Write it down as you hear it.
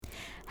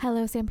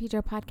Hello San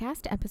Pedro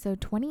Podcast, episode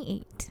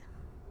 28.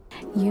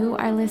 You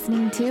are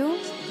listening to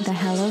the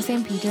Hello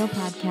San Pedro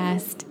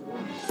Podcast.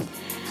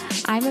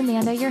 I'm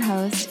Amanda, your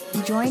host.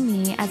 Join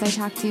me as I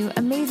talk to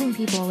amazing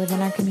people within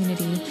our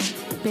community,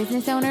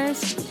 business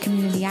owners,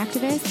 community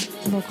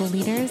activists, local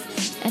leaders,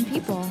 and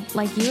people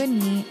like you and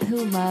me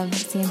who love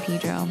San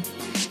Pedro.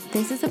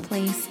 This is a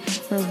place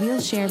where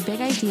we'll share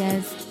big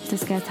ideas,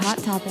 discuss hot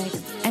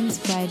topics, and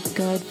spread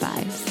good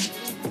vibes.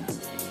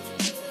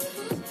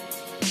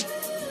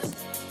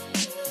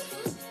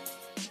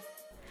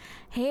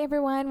 Hey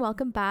everyone,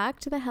 welcome back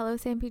to the Hello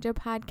San Pedro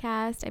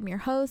Podcast. I'm your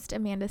host,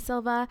 Amanda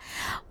Silva.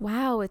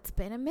 Wow, it's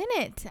been a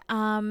minute.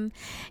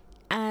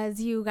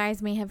 As you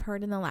guys may have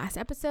heard in the last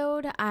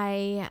episode,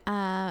 I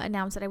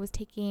announced that I was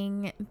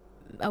taking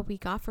a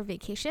week off for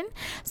vacation.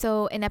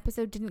 So an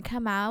episode didn't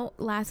come out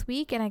last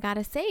week, and I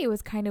gotta say it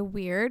was kind of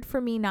weird for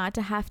me not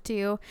to have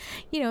to,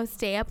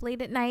 stay up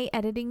late at night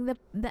editing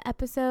the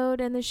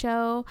episode and the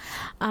show.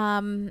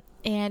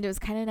 And it was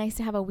kind of nice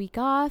to have a week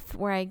off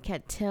where I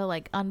get to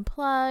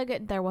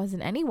unplug. There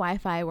wasn't any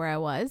Wi-Fi where I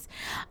was.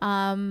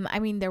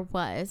 There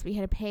was. We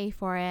had to pay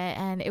for it,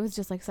 and it was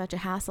just such a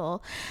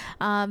hassle.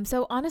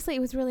 So honestly, it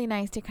was really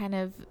nice to kind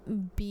of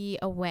be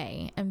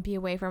away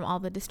from all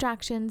the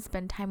distractions,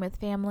 spend time with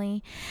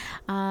family.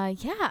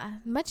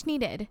 Much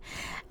needed.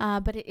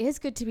 But it is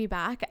good to be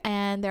back,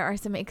 and there are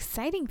some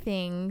exciting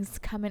things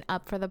coming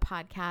up for the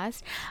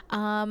podcast.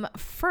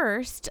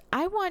 First,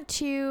 I want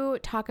to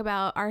talk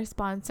about our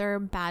sponsor,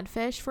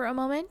 Badfish, for a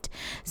moment.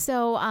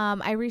 So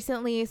I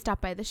recently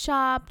stopped by the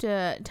shop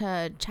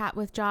to chat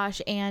with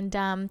Josh,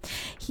 and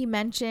he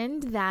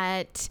mentioned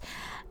that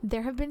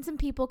there have been some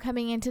people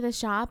coming into the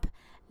shop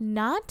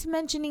not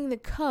mentioning the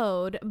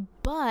code,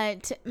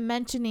 but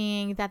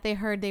mentioning that they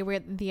heard they were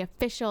the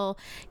official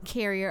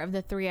carrier of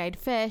the three-eyed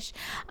fish.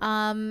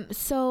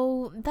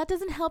 So that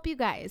doesn't help you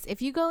guys.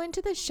 If you go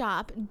into the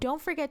shop, don't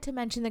forget to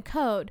mention the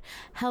code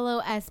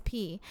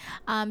HelloSP,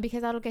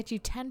 because that'll get you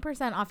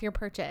 10% off your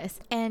purchase.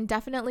 And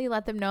definitely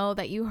let them know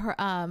that you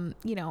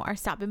are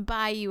stopping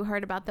by. You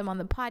heard about them on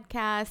the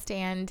podcast,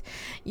 and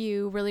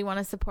you really want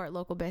to support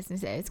local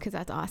businesses, because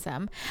that's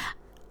awesome.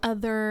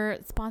 Other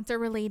sponsor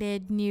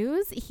related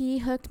news, he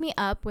hooked me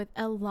up with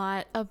a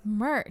lot of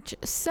merch.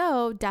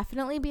 So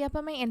definitely be up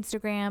on my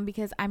Instagram,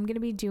 because I'm going to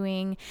be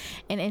doing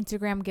an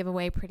Instagram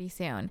giveaway pretty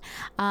soon.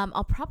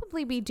 I'll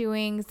probably be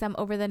doing some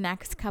over the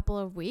next couple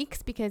of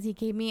weeks, because he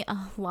gave me a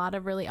lot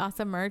of really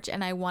awesome merch,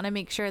 and I want to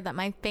make sure that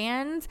my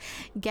fans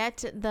get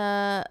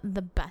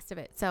the best of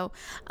it. So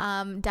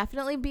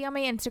definitely be on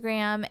my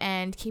Instagram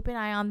and keep an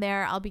eye on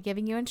there. I'll be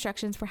giving you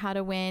instructions for how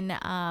to win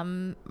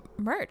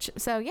merch.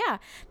 So yeah,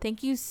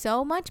 thank you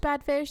so much,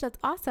 Badfish. That's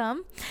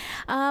awesome.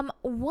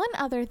 One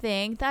other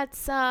thing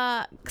that's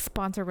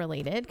sponsor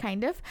related,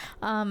 kind of.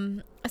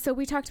 So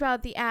we talked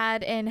about the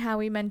ad and how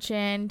we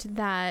mentioned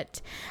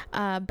that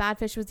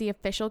Badfish was the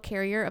official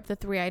carrier of the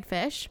three-eyed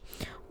fish.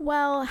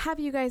 Well, have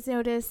you guys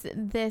noticed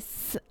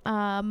this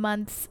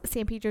month's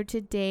San Pedro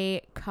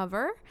Today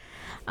cover?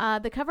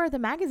 The cover of the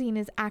magazine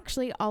is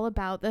actually all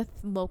about the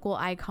local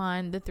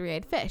icon, the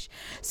three-eyed fish.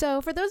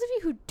 So for those of you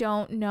who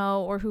don't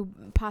know, or who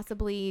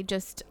possibly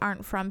just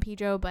aren't from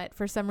Pedro, but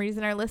for some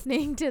reason are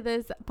listening to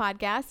this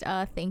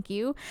podcast, thank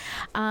you.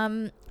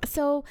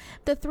 So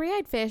the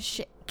three-eyed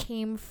fish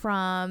came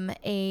from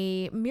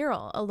a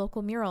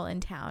local mural in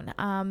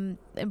town,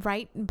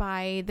 right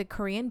by the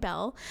Korean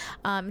Bell.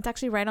 It's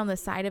actually right on the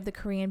side of the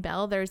Korean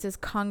Bell. There's this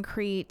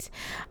concrete,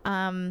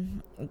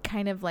 kind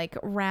of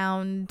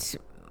round,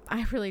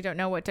 I really don't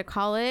know what to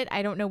call it.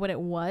 I don't know what it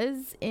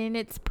was in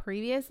its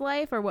previous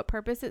life or what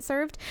purpose it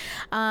served.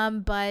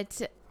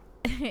 But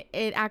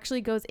it actually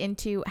goes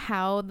into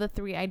how the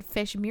three-eyed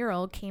fish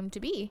mural came to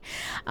be.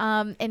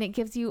 And it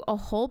gives you a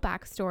whole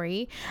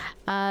backstory.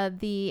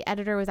 The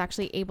editor was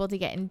actually able to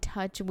get in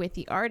touch with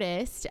the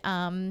artist,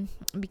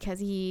 because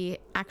he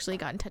actually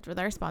got in touch with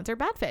our sponsor,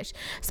 Badfish.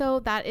 So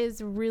that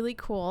is really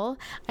cool.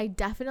 I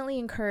definitely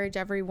encourage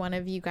every one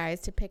of you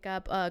guys to pick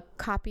up a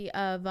copy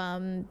of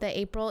the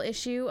April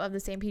issue of the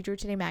San Pedro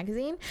Today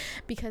magazine,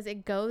 because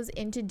it goes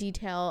into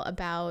detail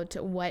about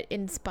what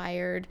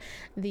inspired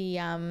the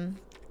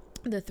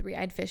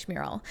three-eyed fish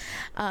mural.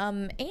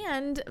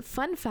 And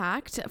fun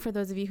fact, for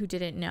those of you who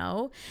didn't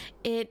know,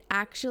 it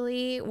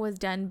actually was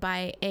done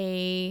by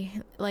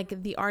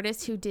the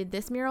artist who did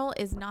this mural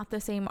is not the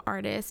same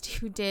artist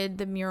who did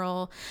the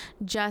mural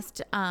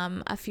just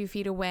a few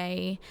feet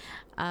away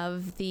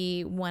of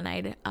the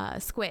one-eyed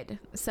squid.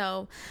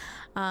 So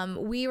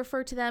we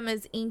refer to them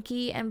as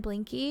Inky and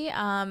Blinky,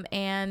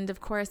 and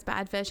of course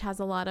Badfish has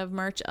a lot of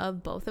merch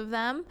of both of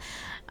them.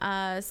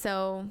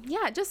 So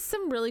yeah, just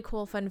some really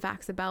cool fun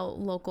facts about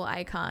local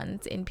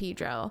icons in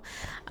Pedro.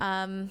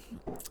 So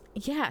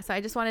I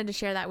just wanted to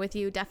share that with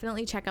you.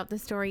 Definitely check out the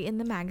story in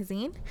the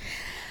magazine.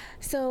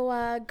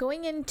 So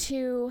going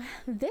into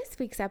this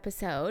week's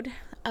episode,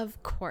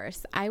 of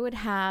course I would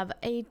have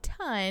a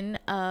ton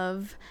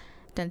of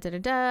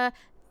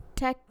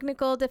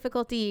technical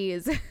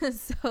difficulties.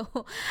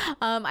 So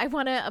I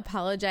want to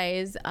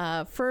apologize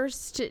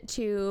first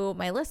to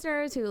my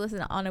listeners who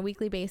listen on a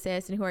weekly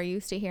basis and who are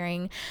used to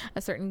hearing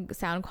a certain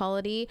sound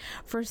quality.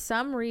 For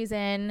some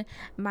reason,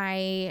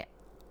 I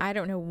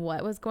don't know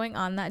what was going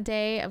on that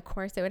day. Of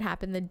course, it would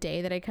happen the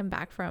day that I come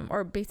back from,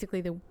 or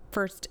basically the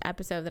first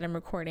episode that I'm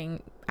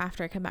recording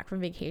after I come back from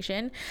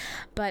vacation.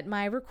 But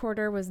my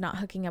recorder was not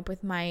hooking up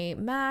with my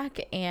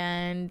Mac,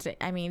 and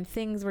I mean,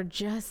 things were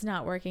just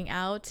not working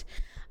out.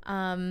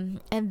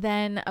 And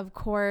then of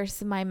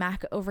course my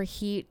Mac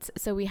overheats,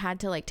 so we had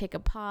to like take a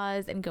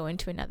pause and go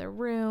into another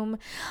room.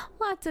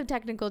 Lots of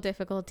technical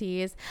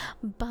difficulties,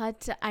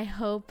 but I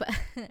hope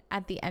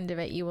at the end of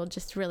it you will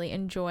just really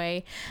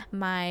enjoy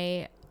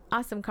my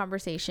awesome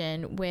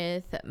conversation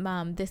with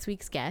this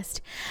week's guest.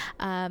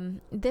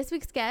 This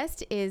week's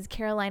guest is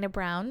Carolina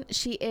Brown.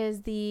 She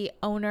is the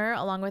owner,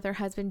 along with her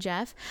husband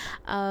Jeff,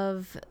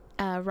 of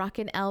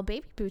Rockin' Elle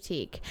Baby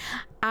Boutique.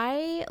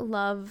 I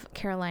love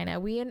Carolina.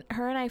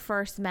 Her and I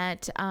first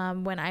met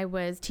when I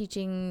was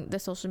teaching the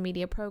social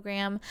media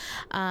program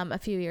a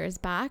few years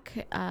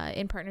back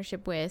in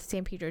partnership with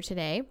San Pedro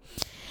Today.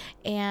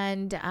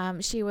 And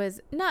she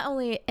was not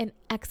only an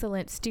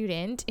excellent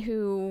student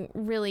who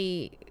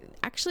really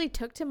actually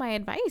took to my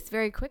advice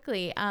very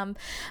quickly,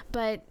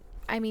 but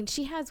I mean,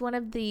 she has one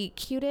of the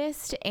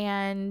cutest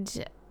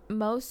and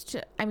most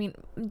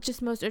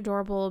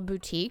adorable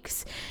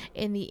boutiques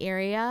in the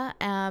area,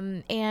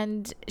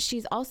 and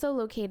she's also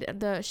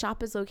the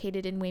shop is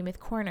located in Weymouth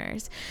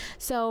Corners.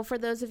 So for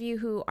those of you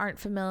who aren't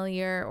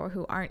familiar or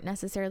who aren't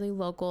necessarily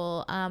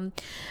local,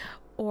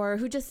 or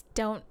who just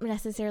don't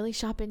necessarily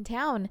shop in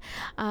town,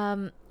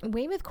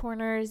 Weymouth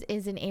Corners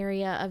is an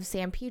area of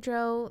San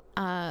Pedro,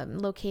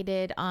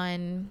 located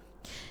on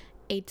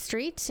 8th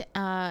Street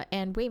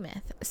and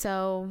Weymouth.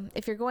 So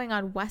if you're going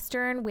on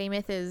Western,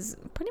 Weymouth is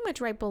pretty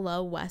much right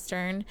below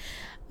Western,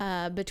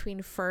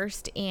 between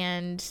 1st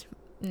and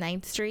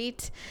 9th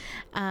Street.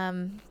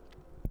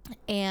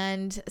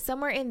 And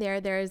somewhere in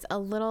there's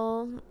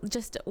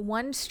just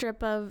one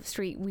strip of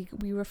street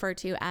we refer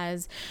to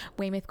as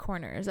Weymouth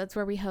Corners. That's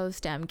where we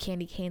host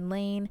Candy Cane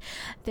Lane.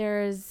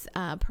 There's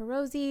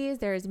Perozzi's,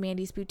 there's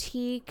Mandy's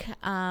Boutique,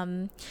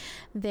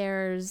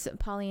 there's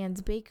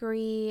Pollyanne's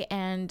Bakery,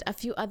 and a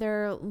few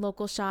other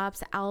local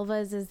shops.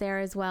 Alva's is there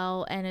as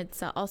well, and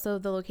it's also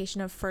the location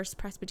of First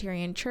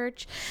Presbyterian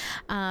Church.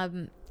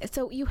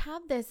 So you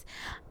have this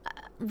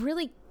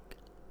really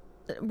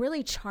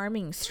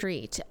charming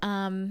street,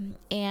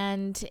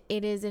 and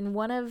it is in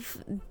one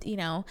of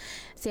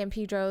San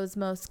Pedro's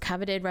most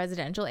coveted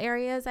residential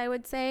areas, I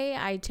would say.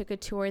 I took a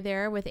tour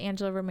there with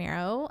Angela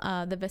Romero,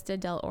 the Vista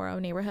del Oro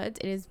neighborhoods.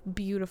 It is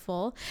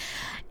beautiful,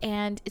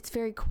 and it's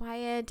very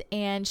quiet,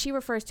 and she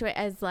refers to it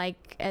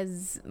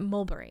as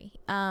Mulberry,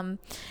 and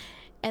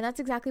that's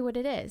exactly what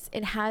it is.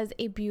 It has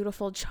a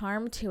beautiful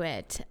charm to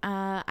it.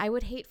 I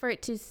would hate for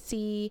it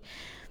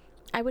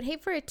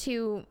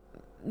to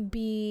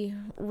be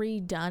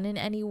redone in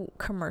any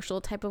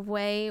commercial type of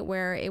way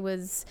where it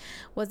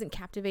wasn't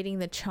captivating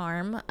the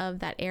charm of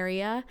that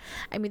area.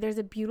 I mean, there's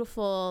a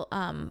beautiful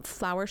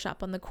flower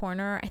shop on the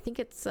corner. I think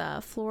it's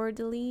Fleur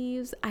de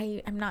Lis.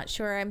 I'm not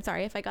sure. I'm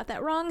sorry if I got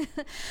that wrong.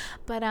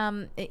 But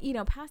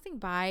passing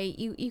by,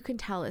 you can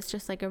tell it's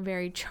just like a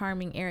very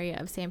charming area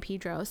of San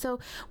Pedro. So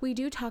we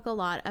do talk a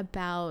lot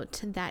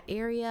about that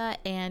area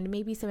and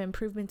maybe some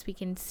improvements we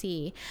can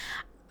see.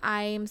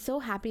 I'm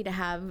so happy to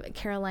have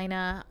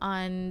Carolina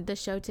on the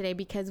show today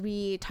because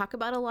we talk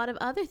about a lot of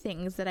other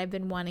things that I've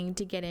been wanting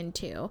to get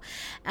into,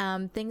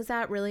 things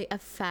that really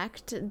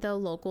affect the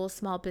local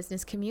small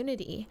business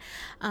community.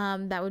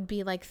 That would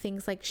be like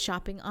things like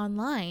shopping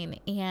online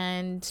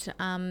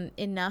and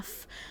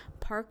enough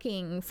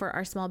parking for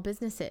our small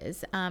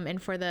businesses,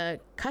 and for the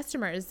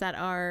customers that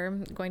are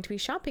going to be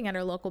shopping at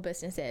our local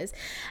businesses.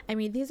 I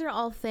mean, these are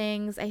all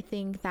things I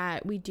think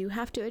that we do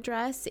have to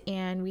address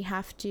and we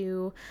have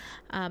to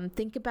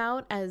think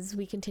about as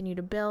we continue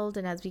to build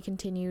and as we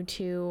continue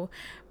to,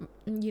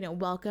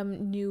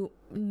 welcome new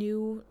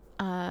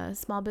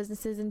small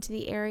businesses into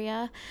the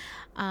area.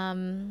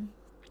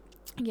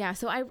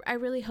 So I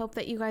really hope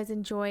that you guys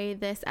enjoy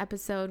this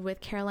episode with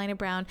Carolina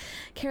Brown.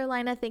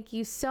 Carolina, thank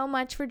you so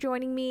much for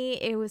joining me.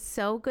 It was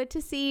so good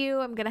to see you.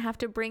 I'm going to have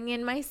to bring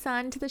in my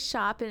son to the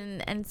shop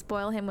and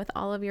spoil him with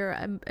all of your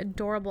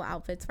adorable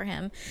outfits for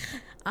him.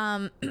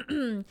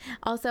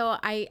 Also,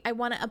 I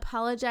want to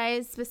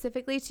apologize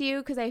specifically to you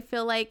because I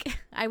feel like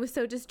I was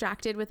so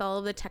distracted with all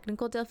of the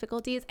technical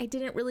difficulties. I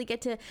didn't really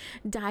get to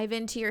dive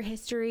into your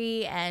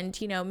history and,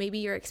 maybe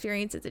your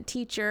experience as a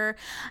teacher.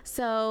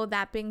 So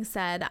that being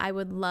said, I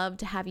would love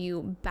to have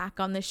you back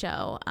on the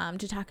show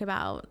to talk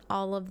about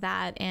all of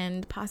that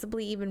and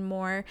possibly even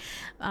more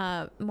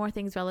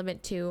things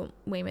relevant to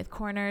Weymouth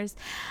Corners.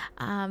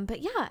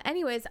 But yeah,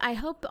 anyways, I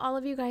hope all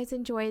of you guys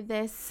enjoyed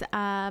this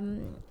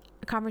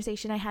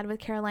conversation I had with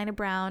Carolina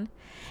Brown,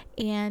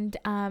 and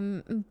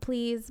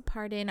please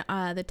pardon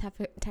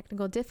the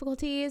technical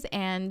difficulties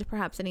and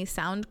perhaps any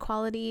sound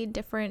quality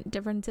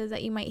differences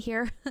that you might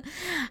hear.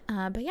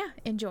 But yeah,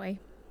 enjoy.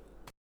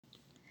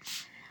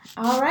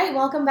 All right,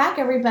 welcome back,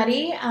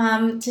 everybody.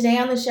 Today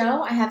on the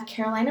show, I have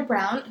Carolina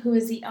Brown, who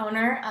is the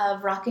owner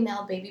of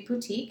Rockinelle Baby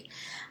Boutique,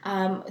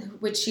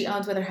 which she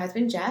owns with her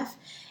husband, Jeff.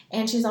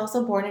 And she's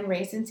also born and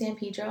raised in San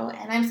Pedro,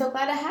 and I'm so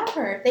glad to have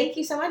her. Thank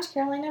you so much,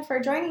 Carolina, for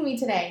joining me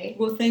today.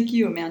 Well, thank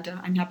you, Amanda.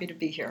 I'm happy to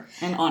be here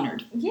and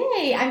honored.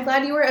 Yay! I'm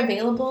glad you were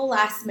available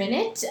last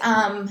minute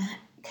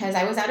because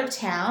I was out of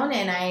town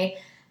and I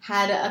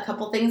had a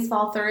couple things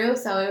fall through,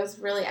 so I was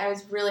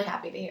really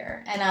happy to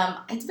hear. And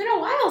it's been a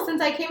while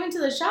since I came into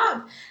the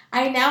shop.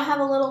 I now have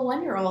a little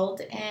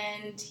 1-year-old,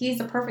 and he's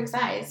the perfect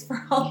size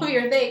for all of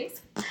your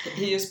things.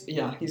 He is,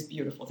 yeah, he's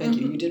beautiful. Thank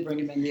you. You did bring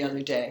him in the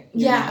other day.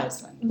 Yeah,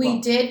 we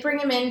did bring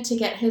him in to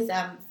get his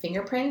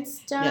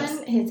fingerprints done.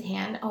 Yes. His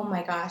hand. Oh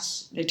my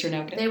gosh, they turned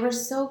out good. They were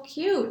so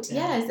cute.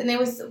 Yeah. Yes, and it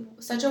was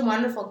such a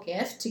wonderful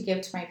gift to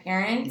give to my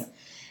parents. Yeah.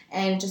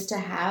 And just to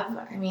have,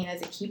 I mean,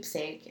 as a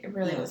keepsake, it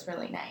really was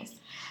really nice.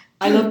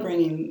 I love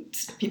bringing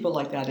people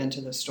like that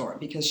into the store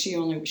because she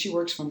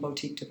works from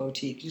boutique to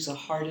boutique. She's the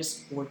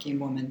hardest working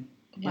woman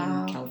in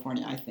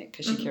California, I think,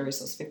 because she carries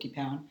those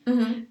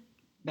 50-pound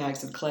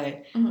bags of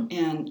clay.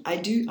 And I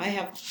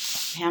have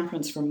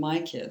handprints from my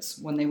kids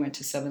when they went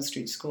to 7th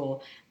Street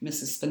School.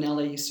 Mrs.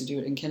 Spinelli used to do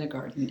it in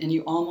kindergarten, and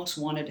you almost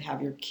wanted to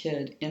have your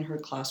kid in her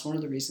class. One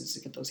of the reasons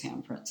to get those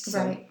handprints. So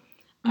right.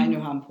 I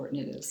know how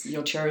important it is.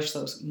 You'll cherish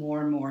those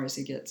more and more as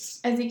he gets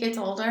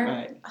older.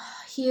 Right.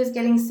 He is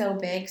getting so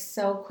big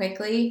so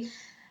quickly.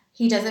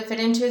 He doesn't fit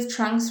into his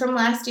trunks from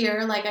last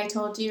year, like I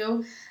told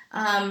you.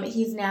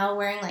 He's now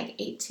wearing like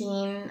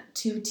 18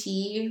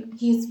 2T.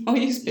 He's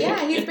big.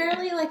 Yeah, he's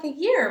barely like a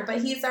year,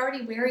 but he's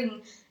already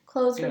wearing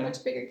clothes for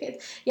much bigger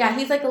kids. Yeah,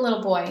 he's like a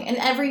little boy. And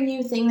every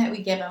new thing that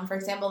we give him, for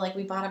example, like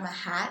we bought him a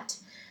hat.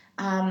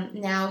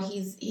 Now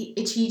he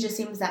just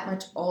seems that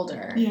much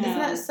older. Yeah. Isn't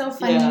that so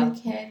funny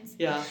with kids?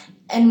 Yeah.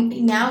 And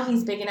now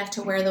he's big enough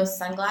to wear those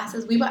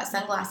sunglasses. We bought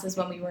sunglasses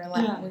when we were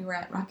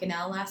at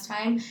Rockinelle last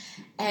time,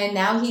 and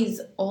now he's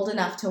old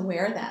enough to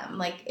wear them.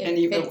 Like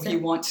he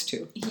wants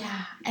to.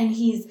 Yeah, and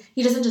he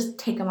doesn't just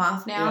take them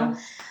off now.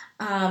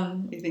 Yeah.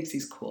 He thinks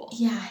he's cool.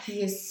 Yeah,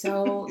 he is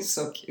so. He's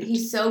so cute.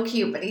 He's so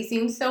cute, but he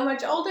seems so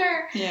much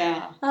older.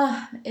 Yeah.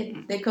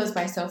 It goes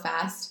by so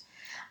fast.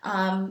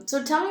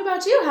 So tell me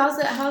about you. How's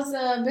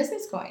the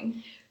business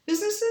going?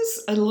 Business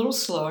is a little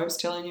slow. I was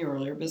telling you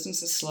earlier,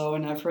 business is slow,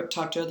 and I've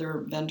talked to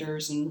other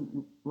vendors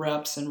and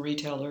reps and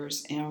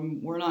retailers,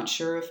 and we're not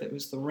sure if it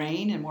was the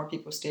rain and more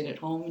people stayed at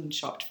home and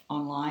shopped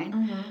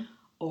online,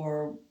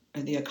 or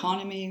the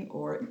economy,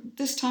 or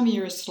this time of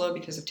year is slow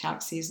because of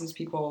tax seasons.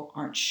 People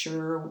aren't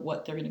sure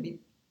what they're going to be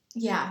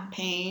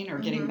paying or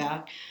getting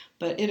back.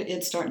 But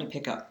it's starting to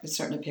pick up.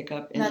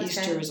 And that's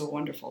Easter is a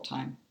wonderful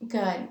time.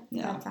 Good.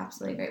 Yeah. That's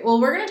absolutely great.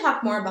 Well, we're going to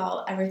talk more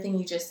about everything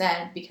you just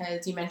said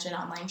because you mentioned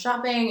online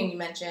shopping and you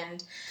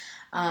mentioned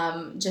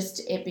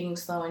just it being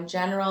slow in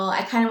general.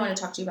 I kind of want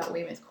to talk to you about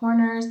Weymouth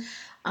Corners.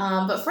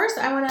 But first,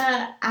 I want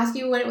to ask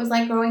you what it was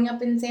like growing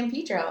up in San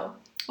Pedro.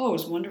 Oh, it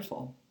was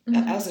wonderful.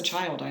 As a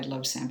child, I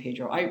loved San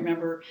Pedro. I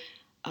remember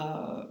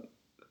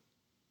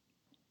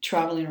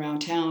traveling around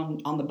town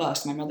on the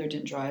bus. My mother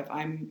didn't drive.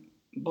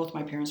 Both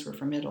my parents were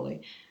from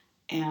Italy,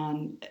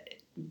 and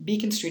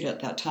Beacon Street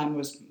at that time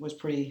was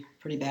pretty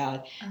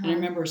bad. And I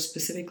remember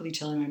specifically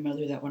telling my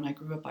mother that when I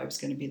grew up, I was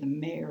going to be the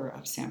mayor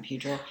of San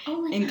Pedro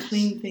and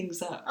clean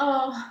things up.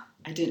 Oh.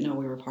 I didn't know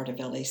we were part of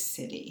LA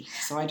City,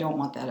 so I don't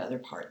want that other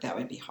part. That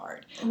would be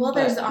hard. Well,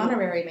 there's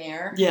honorary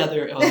mayor. Yeah,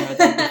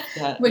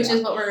 which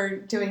is what we're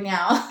doing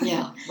now.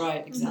 Yeah,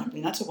 right, exactly.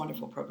 And that's a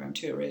wonderful program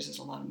too. It raises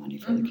a lot of money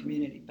for the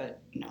community,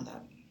 but no.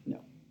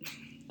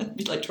 It'd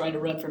be like trying to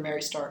run for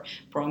Mary Star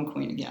prom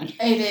queen again.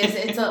 It is.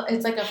 It's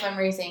like a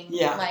fundraising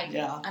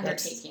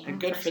undertaking.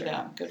 Good for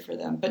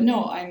them. But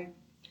no, I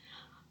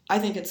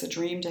think it's a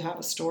dream to have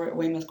a store at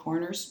Weymouth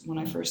Corners. When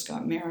I first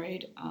got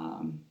married,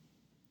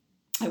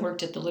 I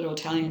worked at the little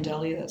Italian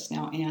deli that's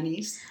now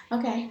Annie's.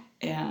 Okay.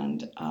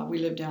 And we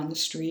lived down the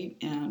street.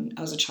 And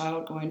as a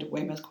child, going to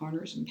Weymouth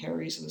Corners and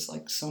Perry's was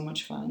like so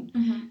much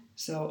fun.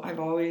 So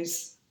I've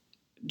always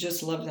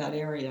just loved that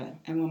area.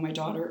 And when my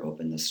daughter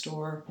opened the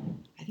store,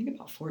 I think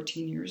about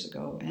 14 years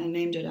ago, and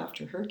named it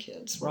after her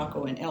kids,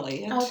 Rocco and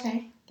Elliot.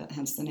 Okay.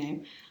 Hence the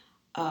name.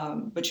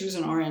 But she was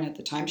an RN at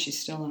the time. She's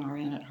still an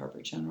RN at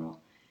Harvard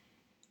General.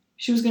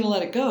 She was going to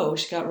let it go.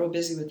 She got real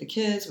busy with the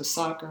kids, with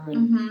soccer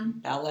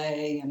and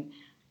ballet.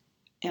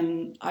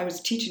 And I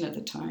was teaching at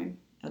the time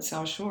at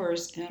South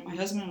Shores. And my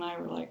husband and I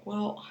were like,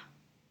 well,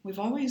 we've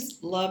always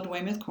loved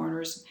Weymouth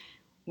Corners.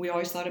 We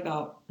always thought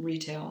about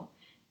retail.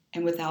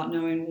 And without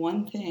knowing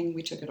one thing,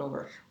 we took it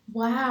over.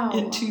 Wow.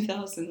 In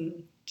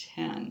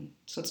 2010.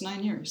 So it's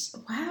 9 years.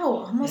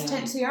 Wow. Almost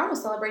 10. So you're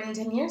almost celebrating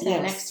 10 years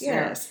next year.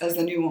 Yes, as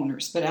the new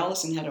owners. But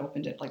Allison had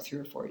opened it like 3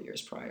 or 4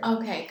 years prior.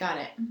 Okay, got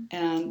it.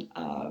 And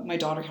my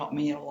daughter helped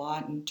me a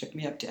lot and took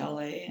me up to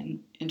LA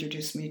and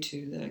introduced me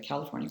to the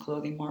California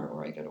Clothing Mart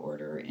where I could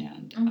order.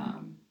 And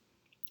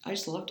I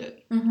just loved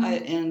it.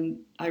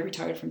 I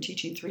retired from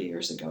teaching 3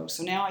 years ago.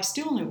 So now I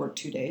still only work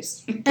 2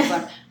 days because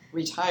I'm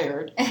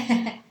retired.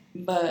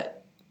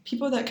 But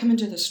people that come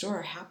into the store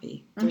are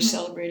happy. They're Mm-hmm.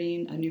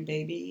 celebrating a new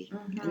baby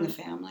Mm-hmm. in the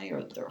family,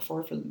 or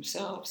therefore for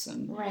themselves.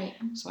 And Right.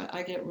 so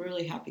I get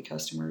really happy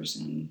customers,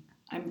 and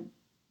I'm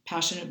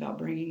passionate about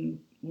bringing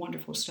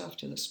wonderful stuff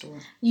to the store.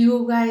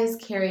 You guys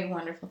carry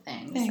wonderful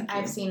things. Thank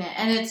I've you. seen it.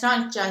 And it's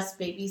not just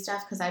baby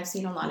stuff, because I've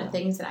seen a lot of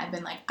things that I've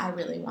been like, I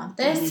really want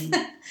this.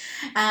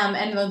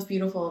 And those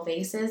beautiful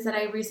vases that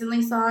I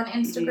recently saw on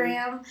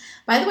Instagram.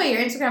 By the way,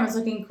 your Instagram is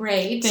looking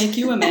great. Thank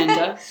you,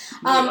 Amanda.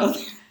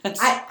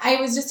 I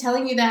was just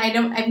telling you that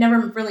I've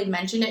never really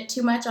mentioned it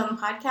too much on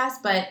the podcast,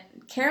 but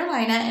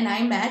Carolina and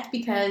I met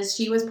because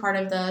she was part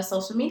of the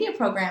social media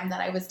program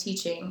that I was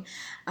teaching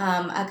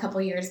a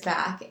couple years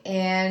back,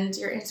 and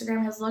your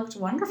Instagram has looked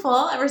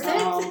wonderful ever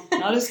since. Oh,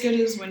 not as good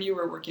as when you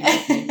were working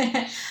with me.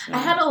 Yeah. I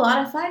had a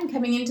lot of fun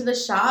coming into the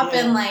shop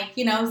and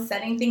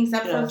setting things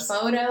up for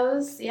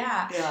photos.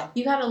 Yeah.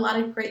 You got a lot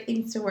of great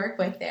things to work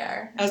with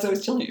there. As I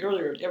was telling you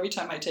earlier, every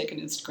time I take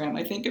an Instagram,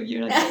 I think of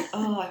you and I think,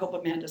 oh, I hope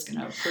Amanda's going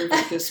to approve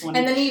of this one.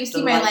 And then you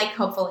see my like,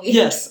 hopefully.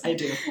 Yes, I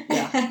do.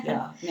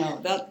 Yeah. No,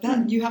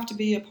 that you have to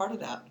be a part of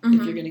that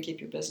if you're going to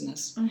keep your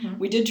business. Mm-hmm.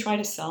 We did try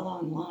to sell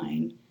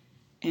online,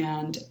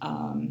 and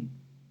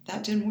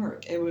that didn't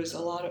work. It was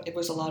a lot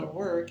of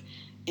work,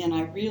 and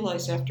I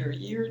realized after a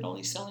year and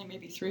only selling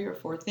maybe 3 or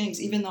 4 things,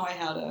 even though I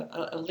had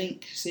a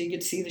link so you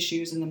could see the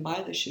shoes and then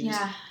buy the shoes,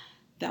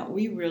 that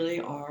we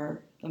really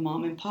are the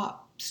mom and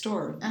pop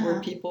store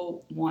where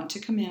people want to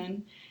come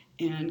in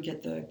and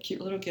get the cute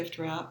little gift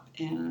wrap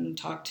and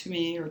talk to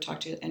me or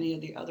talk to any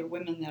of the other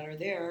women that are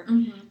there.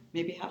 Mm-hmm.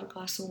 Maybe have a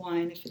glass of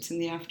wine if it's in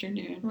the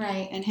afternoon.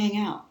 Right. And hang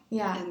out.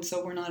 Yeah. And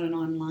so we're not an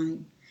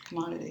online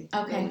commodity.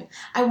 Okay. Really.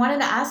 I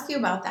wanted to ask you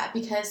about that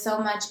because so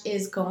much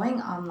is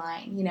going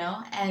online,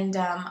 and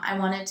I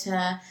wanted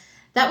to...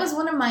 That was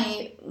one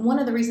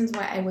of the reasons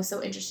why I was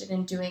so interested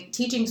in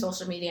teaching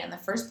social media in the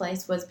first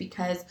place, was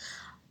because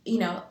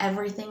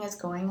everything is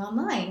going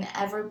online.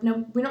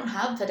 We don't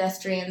have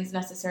pedestrians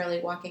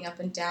necessarily walking up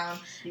and down,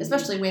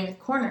 especially Weymouth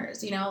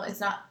Corners. It's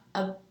not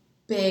a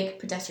big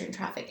pedestrian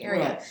traffic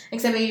area,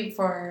 except maybe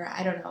for,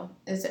 I don't know,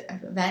 is it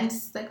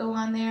events that go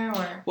on there,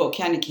 or? Well,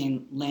 Candy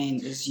Cane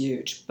Lane is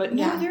huge, but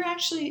no, there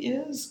actually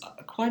is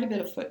quite a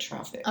bit of foot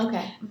traffic.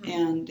 Okay. Mm-hmm.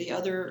 And the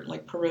other,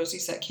 like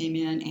Perozzi's that came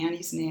in,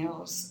 Annie's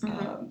Nails,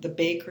 the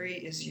bakery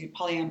is huge.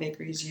 Pollyann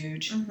Bakery is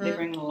huge. Mm-hmm. They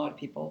bring in a lot of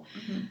people.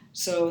 Mm-hmm.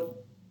 So...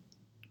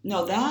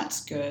 No,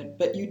 that's good,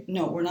 but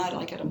we're not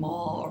like at a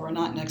mall, or we're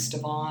not next to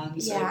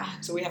Vaughn's. Yeah.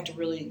 So we have to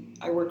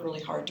I work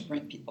really hard to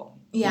bring people.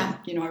 Yeah.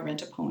 I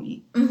rent a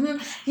pony. Mm-hmm.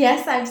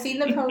 Yes, I've seen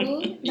the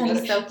pony. That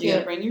is so cute. You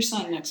gotta bring your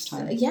son next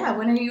time. Yeah,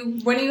 when are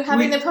you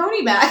having the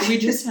pony back? We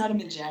just had him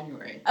in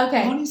January.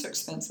 Okay. Ponies are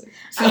expensive.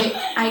 So.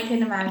 I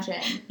can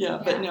imagine.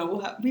 Yeah, but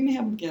no, we may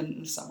have him again in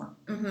the summer,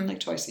 like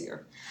twice a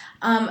year.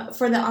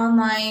 For the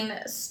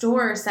online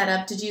store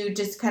setup, did you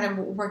just kind of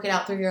work it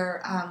out through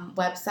your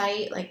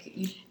website? Like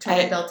you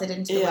tried to build it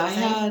into the website? Yeah, I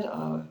had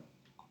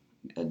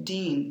a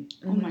dean.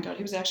 Oh my God,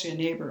 he was actually a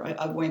neighbor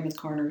of Weymouth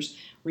Corners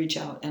reach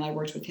out, and I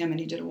worked with him, and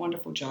he did a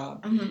wonderful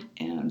job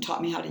and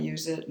taught me how to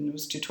use it, and it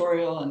was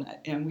tutorial,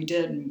 and we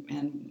did,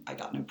 and I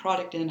got new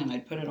product in, and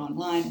I'd put it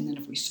online, and then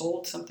if we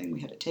sold something,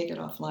 we had to take it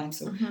offline.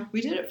 So we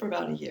did it for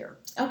about a year.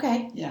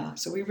 Okay. Yeah,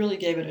 so we really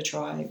gave it a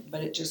try,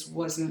 but it just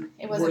wasn't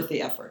worth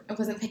the effort. It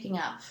wasn't picking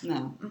up.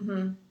 No.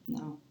 Mm-hmm.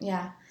 No.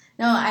 Yeah.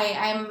 No,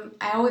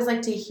 I always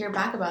like to hear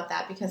back about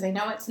that, because I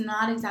know it's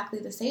not exactly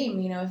the same,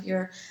 if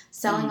you're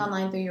selling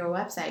online through your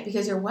website,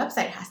 because your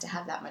website has to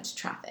have that much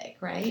traffic,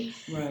 right?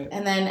 Right.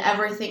 And then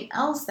everything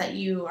else that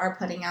you are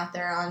putting out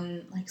there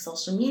on like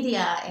social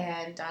media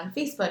and on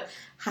Facebook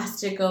has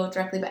to go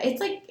directly back.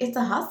 It's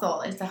a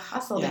hustle. It's a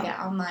hustle to get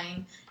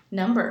online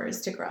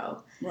numbers to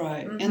grow.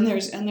 Right. And there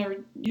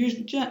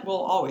usually,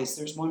 always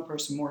there's one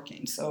person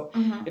working. So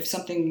if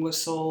something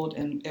was sold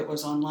and it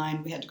was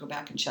online, we had to go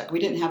back and check. We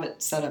didn't have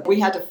it set up. We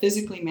had to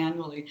physically,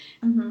 manually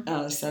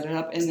set it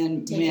up and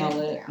then mail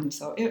it. Yeah. And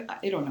so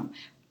I don't know.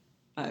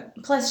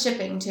 Plus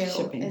shipping too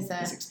is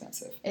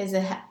expensive. Is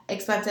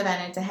expensive,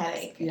 and it's a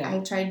headache. Yeah. I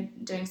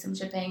tried doing some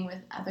shipping with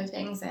other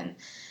things, and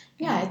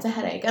it's a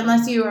headache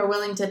unless you are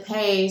willing to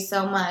pay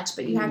so much,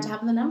 but you have to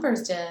have the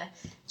numbers to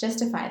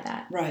justify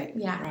that. Right.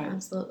 Yeah, right.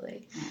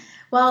 Absolutely. Right.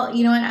 Well,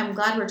 you know what? I'm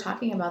glad we're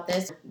talking about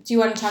this. Do you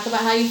want to talk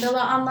about how you feel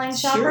about online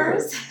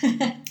shoppers? Sure.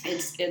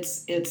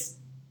 It's.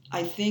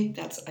 I think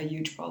that's a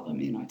huge problem in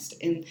the United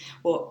States,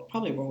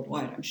 probably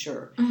worldwide, I'm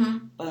sure.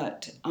 Mm-hmm.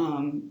 But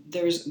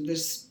there's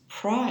this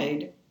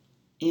pride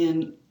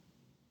in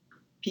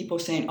people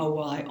saying, "Oh,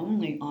 well, I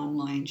only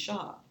online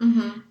shop,"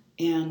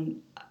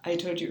 and I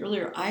told you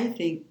earlier, I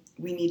think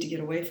we need to get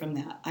away from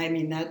that. I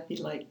mean, that'd be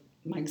like,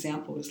 my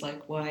example is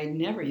like, well, I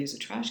never use a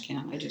trash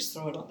can. I just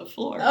throw it on the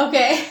floor.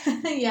 Okay.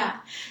 Yeah.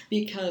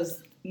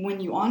 Because when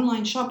you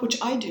online shop,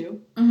 which I do,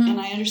 and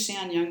I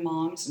understand young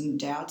moms and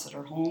dads that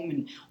are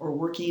home or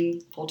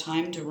working full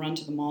time to run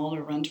to the mall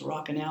or run to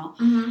Rockinell,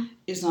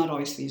 is not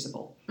always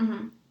feasible.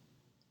 Mm-hmm.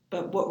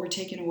 But what we're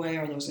taking away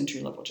are those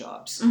entry level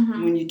jobs.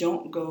 Mm-hmm. When you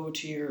don't go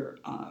to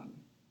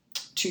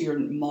your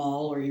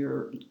mall or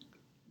your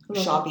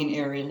shopping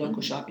area,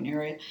 local shopping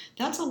area,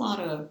 that's a lot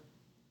of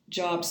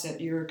jobs that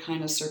you're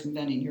kind of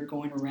circumventing, you're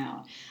going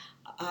around.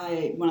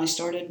 When I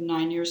started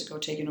 9 years ago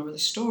taking over the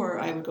store,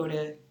 I would go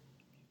to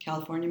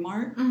California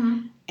Mart,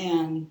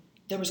 and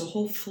there was a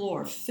whole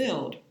floor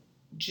filled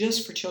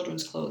just for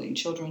children's clothing,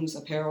 children's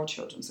apparel,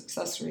 children's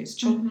accessories.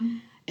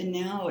 And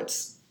now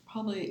it's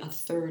probably a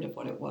third of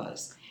what it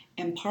was.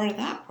 And part of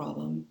that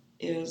problem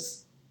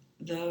is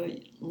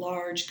the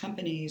large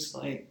companies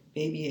like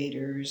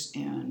Babyators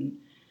and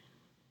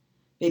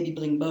Baby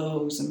Bling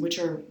Bows, and which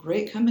are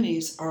great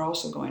companies, are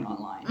also going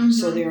online.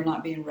 So they are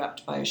not being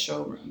repped by a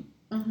showroom.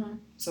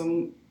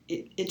 So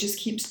it just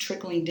keeps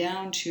trickling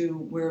down to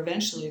where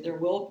eventually there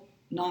will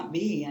not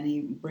be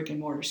any brick and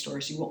mortar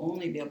stores. You will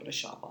only be able to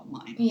shop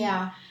online.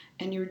 Yeah.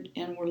 And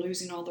we're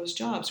losing all those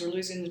jobs. We're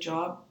losing the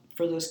job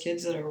for those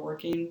kids that are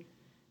working,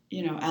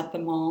 at the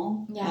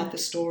mall, at the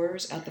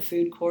stores, at the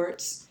food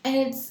courts.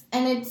 And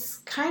it's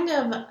kind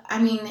of,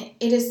 I mean,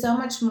 it is so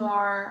much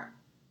more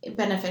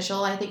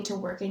beneficial, I think, to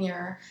work in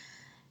your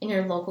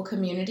local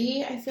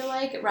community, I feel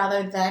like,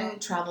 rather than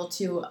travel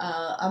to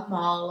a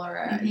mall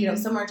or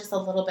somewhere just a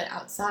little bit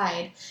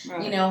outside.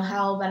 Right.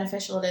 How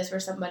beneficial it is for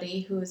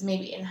somebody who's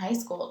maybe in high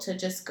school to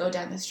just go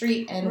down the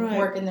street and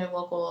work in their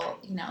local,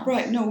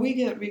 Right. No,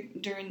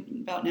 during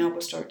about now we'll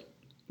start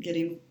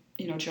getting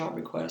job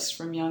requests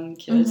from young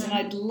kids, and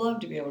I'd love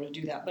to be able to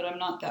do that, but I'm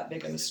not that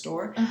big of a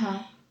store.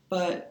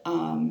 But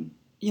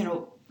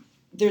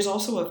there's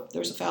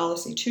a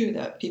fallacy too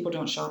that people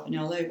don't shop in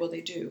LA. Well,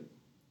 they do.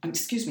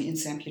 Excuse me, in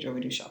San Pedro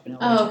we do shop in LA.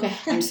 Oh, okay.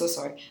 I'm so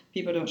sorry.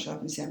 People don't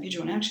shop in San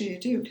Pedro, and actually they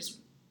do, because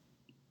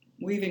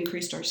we've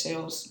increased our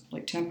sales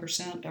like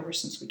 10% ever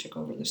since we took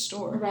over the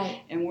store.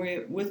 Right. And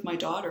we're with my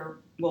daughter.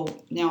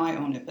 Well, now I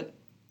own it, but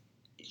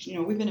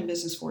we've been in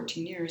business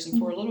 14 years, and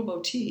for a little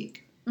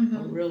boutique,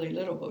 a really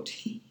little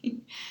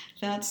boutique,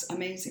 that's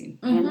amazing.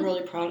 And I'm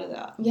really proud of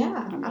that. Yeah,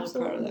 I'm really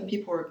absolutely. proud of that.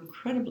 People are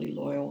incredibly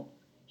loyal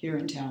here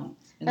in town.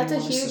 And that's a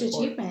huge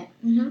achievement.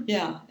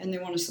 Yeah, and they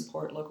want to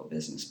support local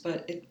business,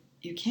 but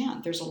you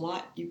can't. There's a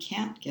lot you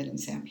can't get in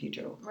San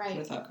Pedro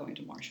without going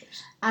to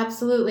Marshall's.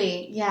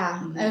 Absolutely,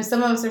 yeah. And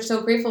some of us are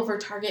so grateful for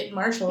Target and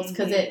Marshall's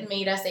because it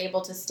made us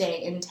able to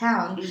stay in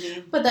town.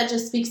 But that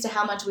just speaks to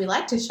how much we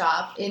like to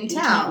shop in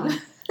town.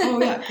 Oh,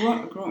 yeah.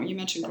 You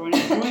mentioned growing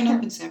up. Growing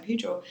up in San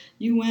Pedro,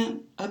 you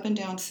went up and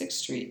down 6th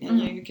Street, and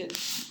you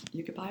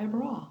could buy a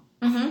bra.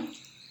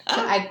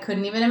 I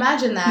couldn't even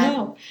imagine that.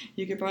 No,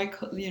 you could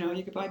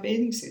buy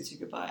bathing suits.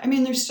 I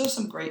mean, there's still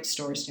some great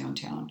stores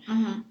downtown,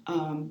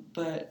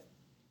 but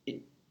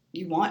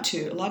you want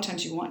to. A lot of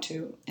times you want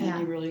to, and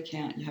you really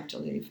can't. You have to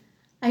leave.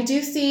 I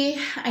do see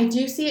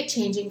it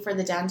changing for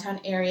the downtown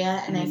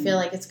area, and I feel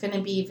like it's going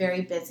to be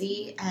very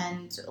busy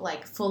and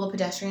like full of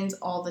pedestrians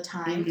all the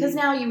time. Because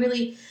now you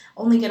really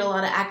only get a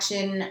lot of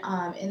action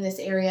in this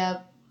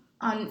area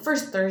on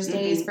first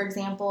Thursdays, for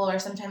example, or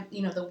sometimes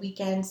the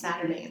weekend,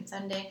 Saturday and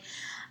Sunday.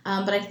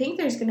 But I think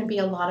there's going to be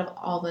a lot of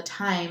all the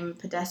time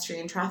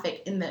pedestrian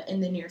traffic in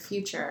the near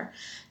future.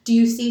 Do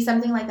you see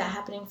something like that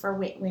happening for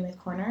Weymouth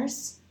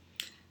Corners?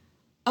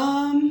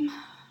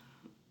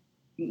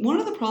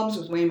 One of the problems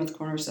with Weymouth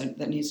Corners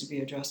that needs to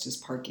be addressed is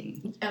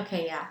parking.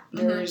 Okay, yeah.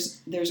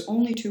 There's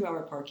only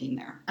 2-hour parking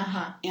there.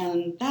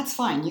 And that's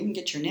fine. You can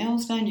get your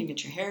nails done, you can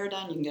get your hair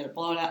done, you can get it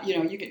blown out.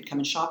 You can come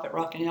and shop at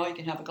Rock and Hill, you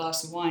can have a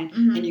glass of wine,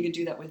 and you can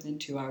do that within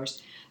 2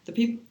 hours.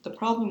 The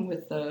problem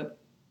with the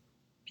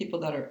people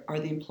that are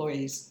the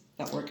employees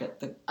that work at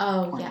the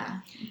corner. Yeah.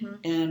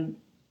 And,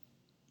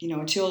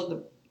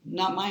 until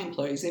not my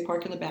employees, they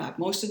park in the back.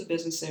 Most of the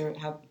business there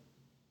have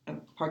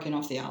parking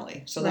off the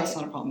alley, so that's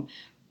not a problem.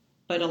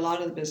 But a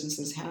lot of the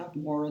businesses have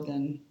more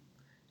than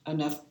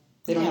enough.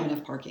 They don't have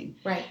enough parking.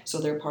 Right. So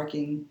they're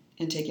parking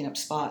and taking up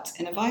spots.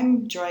 And if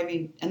I'm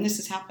driving, and this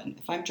has happened,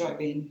 if I'm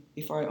driving,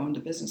 before I owned a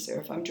business there,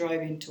 if I'm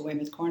driving to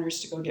Weymouth Corners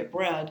to go get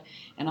bread,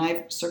 and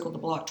I've circled the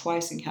block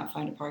twice and can't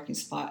find a parking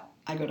spot,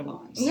 I go to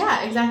Vaughn's.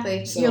 Yeah,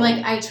 exactly. So, you're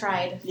like, I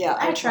tried. Yeah,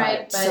 I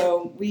tried. But...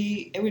 So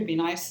it would be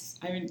nice.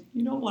 I mean,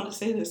 you don't want to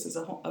say this as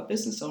a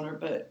business owner,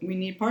 but we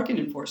need parking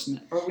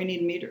enforcement, or we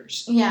need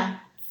meters. Yeah.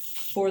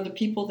 For the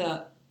people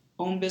that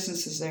own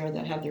businesses there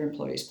that have their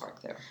employees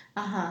park there.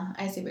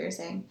 I see what you're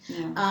saying.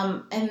 Yeah.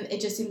 And it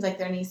just seems like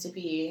there needs to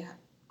be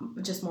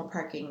just more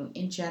parking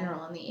in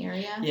general in the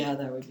area. Yeah,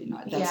 that would be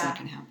nice. That's not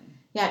going to happen.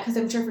 Yeah, because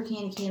I'm sure for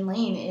Candy Cane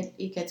Lane,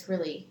 it gets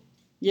really...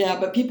 Yeah,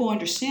 but people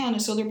understand,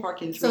 and so they're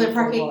parking 3 or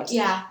 4 blocks.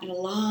 Yeah. And a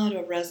lot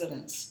of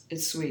residents.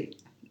 It's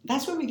sweet.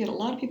 That's where we get a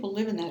lot of people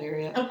live in that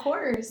area. Of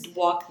course.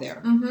 Walk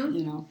there,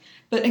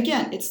 But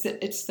again, it's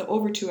the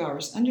over 2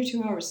 hours. Under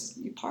 2 hours,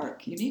 you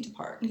park. You need to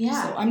park.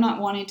 Yeah. So I'm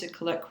not wanting to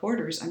collect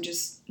quarters. I'm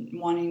just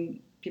wanting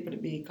people to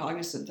be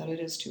cognizant that it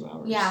is 2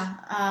 hours. Yeah.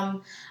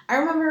 I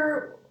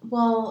remember,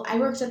 I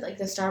worked at like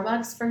the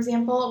Starbucks, for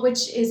example,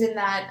 which is in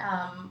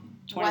that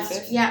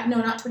 25th? Yeah, no,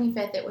 not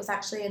 25th. It was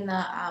actually in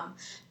the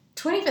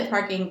 25th.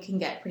 Parking can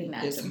get pretty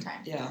nuts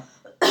sometimes. Yeah.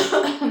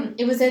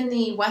 It was in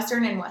the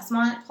Western and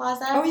Westmont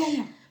Plaza. Oh,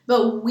 yeah.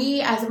 But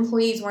we, as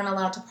employees, weren't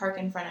allowed to park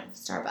in front of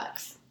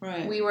Starbucks.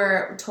 Right. We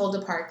were told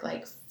to park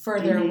like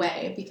further Mhm.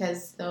 away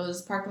because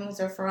those parkings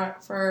are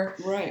for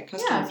Right.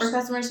 for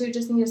customers who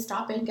just need to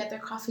stop in, get their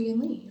coffee,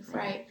 and leave.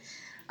 Right.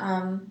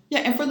 Yeah,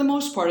 and for the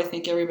most part, I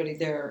think everybody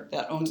there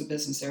that owns a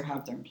business there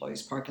have their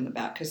employees park in the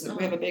back because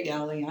we have a big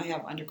alley. I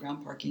have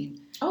underground parking.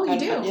 Oh, you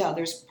do? Yeah,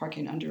 there's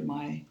parking under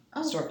my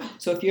store.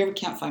 So if you ever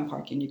can't find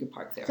parking, you can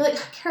park there. You're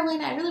like,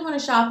 Carolina, I really want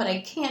to shop, but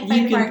I can't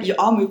find parking.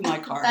 I'll move my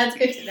car. That's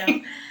good to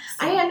know.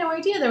 I had no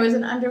idea there was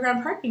an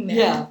underground parking there.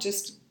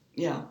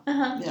 Yeah,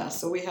 yeah.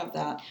 So we have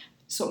that.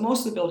 So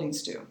most of the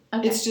buildings do.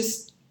 Okay. It's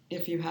just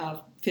if you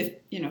have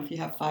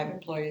 5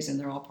 employees and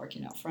they're all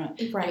parking out front,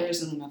 there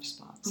isn't enough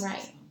spots.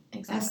 Right. So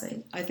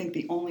exactly. That's, I think,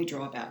 the only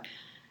drawback.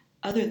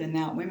 Other than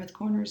that, Weymouth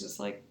Corners is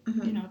like,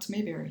 it's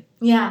Mayberry.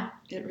 Yeah.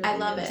 It really I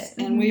love is. it.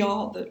 And we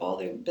all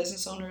the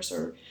business owners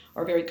are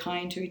very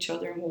kind to each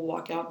other, and we'll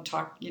walk out and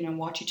talk,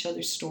 watch each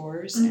other's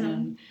stores.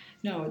 And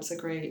no, it's a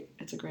great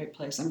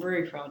place. I'm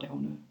very proud to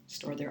own a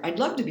store there. I'd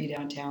love to be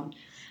downtown.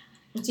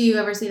 Do you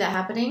ever see that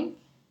happening?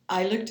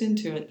 I looked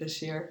into it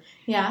this year.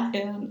 Yeah.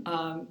 And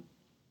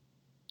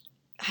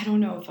I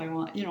don't know if I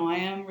want, I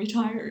am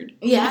retired.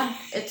 Yeah,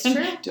 it's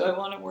true. Do I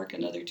want to work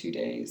another 2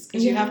 days?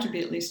 Because you have to be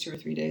at least 2 or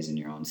 3 days in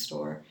your own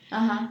store.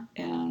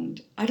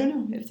 And I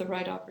don't know if the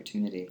right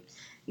opportunity.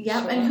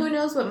 Yep, and who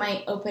knows what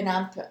might open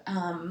up,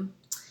 in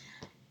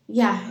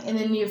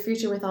the near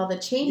future with all the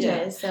changes.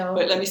 Yeah. So,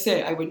 but let me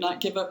say, I would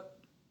not give up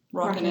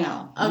rocking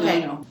out.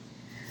 Okay. No.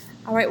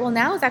 All right, well,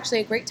 now is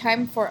actually a great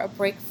time for a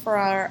break for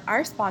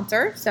our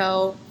sponsor.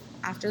 So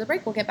after the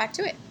break, we'll get back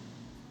to it.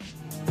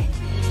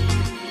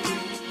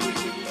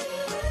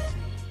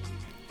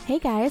 Hey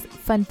guys,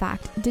 fun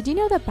fact. Did you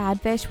know that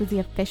Badfish was the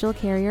official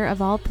carrier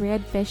of all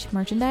Three-Eyed Fish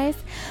merchandise?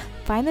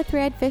 Find the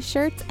Three-Eyed Fish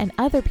shirts and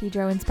other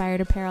Pedro-inspired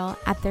apparel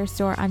at their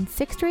store on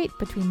 6th Street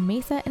between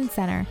Mesa and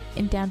Center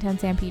in downtown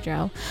San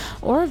Pedro,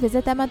 or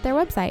visit them at their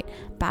website,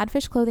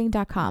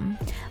 badfishclothing.com.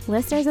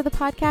 Listeners of the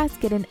podcast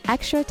get an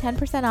extra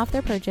 10% off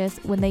their purchase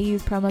when they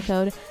use promo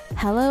code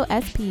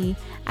HELLOSP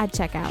at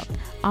checkout,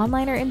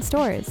 online or in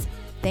stores.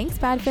 Thanks,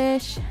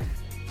 Badfish!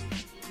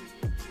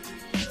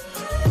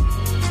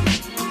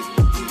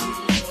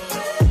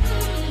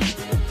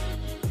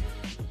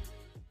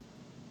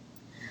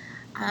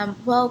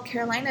 Well,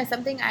 Carolina,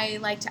 something I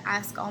like to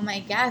ask all my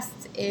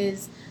guests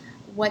is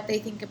what they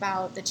think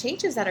about the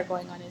changes that are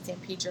going on in San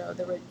Pedro,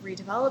 the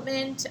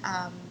redevelopment,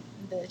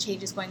 the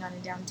changes going on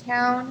in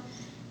downtown.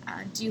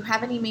 Do you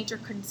have any major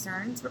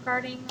concerns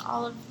regarding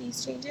all of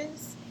these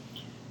changes?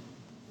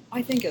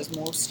 I think as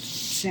most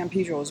San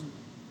Pedrons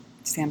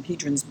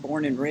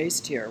born and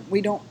raised here,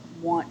 we don't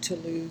want to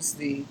lose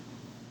the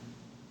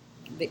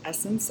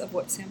essence of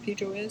what San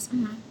Pedro is,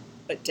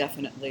 but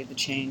definitely the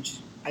change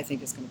I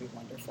think is going to be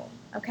wonderful.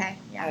 Okay,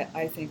 yeah.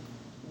 I think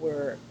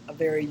we're a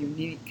very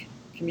unique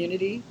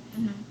community,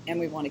 and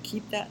we want to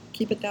keep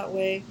it that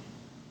way.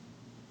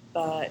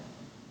 But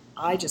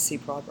I just see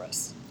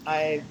progress.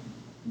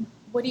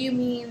 What do you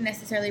mean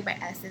necessarily by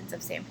essence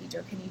of San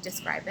Pedro? Can you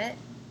describe it?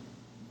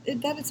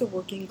 That it's a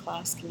working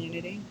class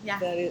community. Yeah.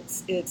 That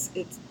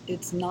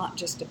it's not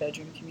just a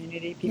bedroom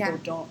community. People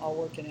don't all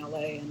work in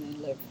LA and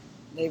then live.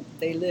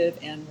 They live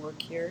and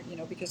work here,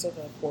 because of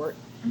the port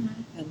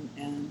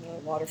and the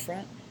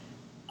waterfront.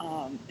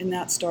 And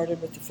that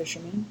started with the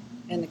fishermen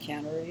and the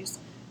canneries.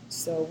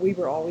 So we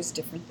were always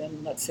different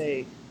than, let's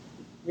say,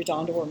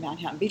 Redondo or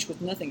Manhattan Beach,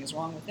 with nothing is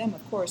wrong with them,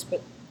 of course,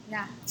 but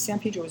San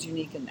Pedro was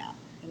unique in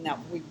that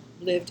we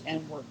lived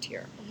and worked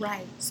here.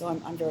 Right. So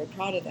I'm very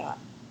proud of that.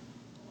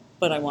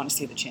 But I want to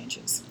see the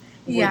changes.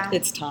 Yeah.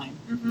 It's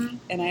time.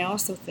 And I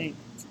also think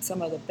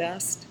some of the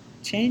best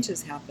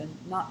changes happen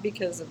not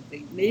because of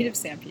the native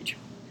San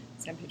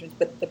Pedrons,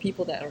 but the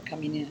people that are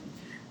coming in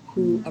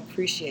who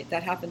appreciate.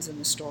 That happens in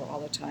the store all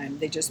the time.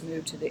 They just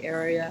moved to the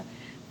area.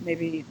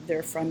 Maybe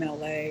they're from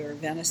LA or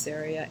Venice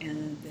area,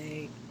 and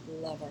they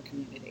love our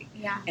community.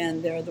 Yeah.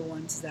 And they're the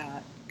ones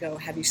that go,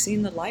 have you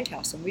seen the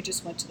lighthouse? And we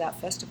just went to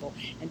that festival.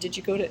 And did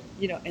you go to,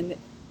 and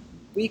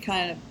we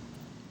kind of,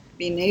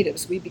 being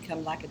natives, we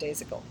become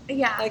lackadaisical.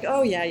 Yeah. Like,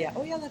 oh yeah,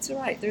 that's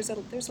right. There's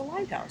a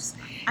lighthouse.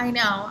 I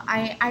know.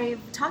 I've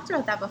talked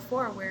about that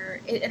before,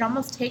 where it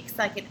almost takes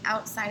like an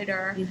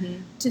outsider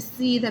to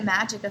see the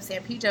magic of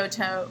San Pedro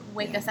to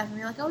wake us up and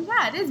be like, oh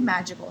yeah, it is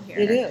magical here.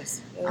 It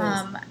is.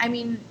 I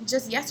mean,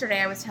 just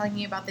yesterday I was telling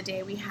you about the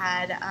day we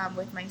had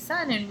with my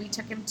son, and we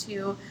took him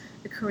to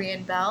the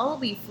Korean Bell.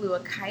 We flew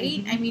a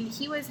kite. I mean,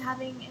 he was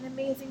having an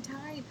amazing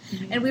time,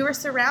 and we were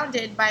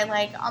surrounded by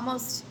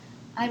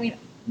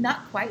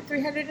not quite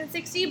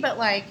 360, but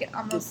like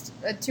almost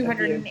a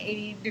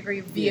 280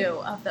 degree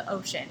view of the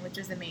ocean, which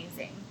is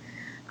amazing.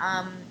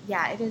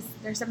 It is.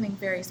 There's something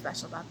very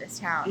special about this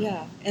town.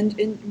 Yeah, and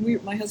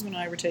my husband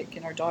and I were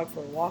taking our dog for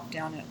a walk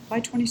down by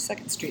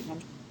 22nd Street, and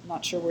I'm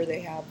not sure where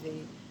they have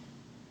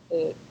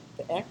the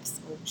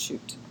X. Oh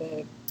shoot,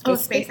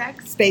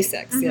 SpaceX.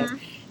 SpaceX, yes.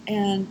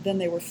 And then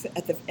they were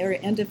at the very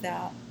end of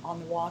that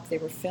on the walk. They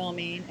were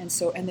filming, and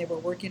they were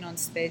working on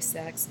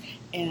SpaceX,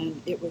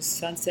 and it was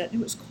sunset and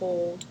it was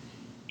cold,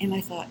 and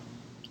I thought,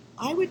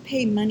 I would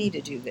pay money to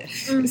do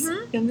this,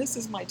 Mm-hmm. and this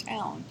is my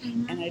town,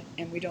 Mm-hmm.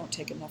 and we don't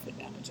take enough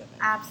advantage of it.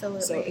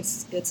 Absolutely. So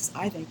it's.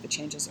 I think the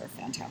changes are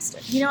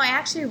fantastic. You know, I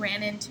actually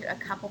ran into a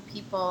couple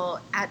people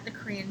at the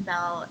Korean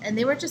Bell, and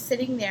they were just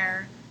sitting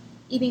there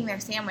eating their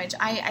sandwich.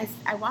 I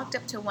walked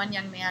up to one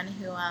young man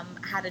who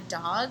had a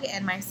dog,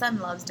 and my son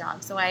loves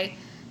dogs, so I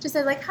just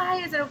said, like,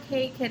 hi, is it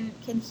okay? Can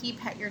he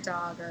pet your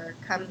dog or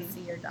come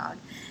see your dog?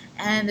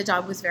 And the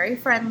dog was very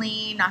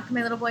friendly, knocked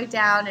my little boy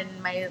down,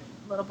 and my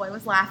little boy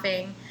was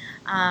laughing.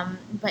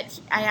 But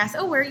I asked,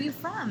 oh, where are you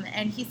from?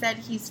 And he said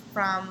he's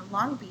from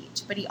Long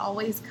Beach, but he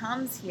always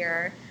comes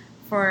here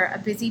for a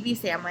Busy Bee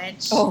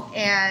sandwich. Oh,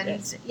 and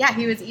yes. yeah,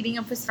 he was eating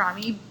a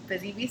pastrami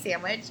Busy Bee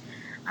sandwich,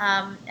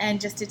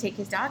 and just to take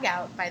his dog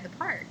out by the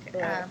park,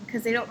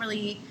 because they don't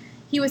really.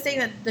 He was saying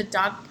that the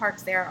dog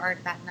parks there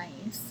aren't that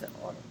nice.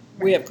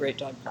 We have great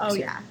dog parks. Oh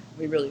here. yeah,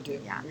 we really do.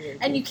 yeah, really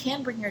and do. you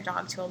can bring your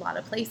dog to a lot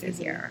of places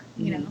here.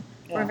 Mm-hmm. You know,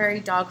 Yeah. we're very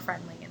dog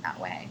friendly in that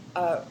way.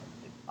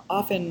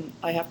 Often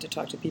I have to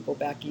talk to people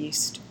back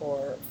east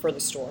or for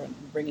the store and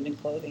bringing in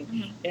clothing.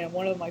 Mm-hmm. And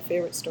one of my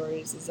favorite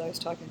stories is I was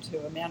talking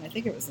to a man, I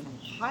think it was in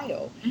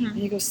Ohio, and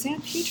he goes,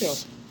 San Pedro,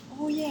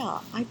 oh yeah,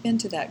 I've been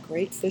to that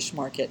great fish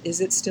market.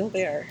 Is it still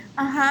there?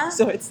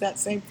 So it's that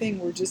same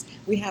thing.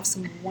 We have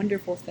some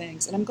wonderful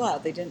things, and I'm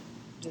glad they didn't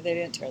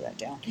tear that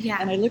down. Yeah.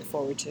 And I look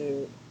forward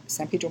to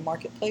San Pedro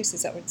Marketplace.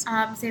 Is that what it's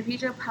San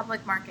Pedro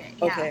Public Market.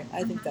 Yeah. Okay,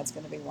 I think that's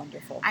going to be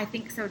wonderful. I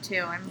think so too.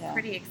 I'm Yeah.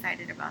 pretty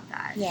excited about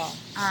that. Yeah.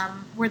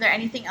 Were there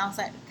anything else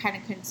that kind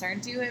of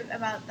concerned you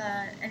about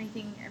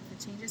anything of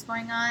the changes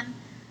going on?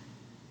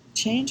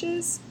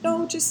 Changes?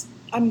 No, just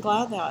I'm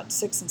glad that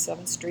 6th and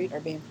 7th Street are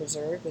being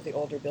preserved with the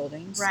older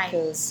buildings. Right.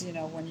 Because,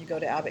 when you go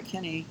to Abbott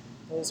Kinney,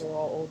 those are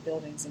all old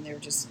buildings, and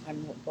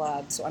I'm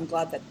glad. So I'm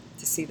glad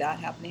to see that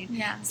happening.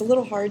 Yeah. It's a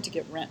little hard to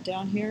get rent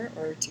down here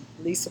or to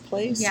lease a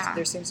place. Yeah.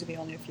 There seems to be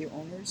only a few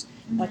owners.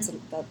 Mhm.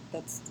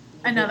 That's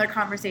Another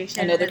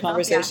conversation. Another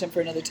conversation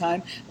for another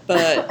time.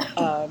 But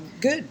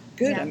good.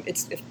 Yeah.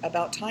 It's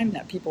about time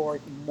that people are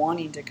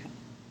wanting to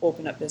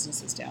open up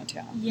businesses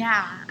downtown.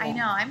 Yeah, I Yeah.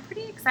 know. I'm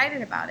pretty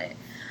excited about it.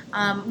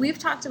 We've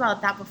talked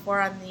about that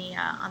before on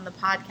the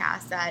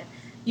podcast, that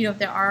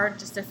there are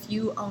just a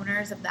few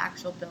owners of the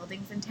actual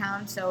buildings in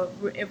town, so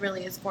it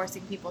really is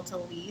forcing people to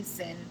lease,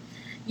 and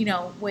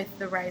with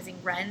the rising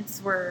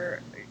rents,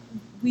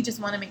 we just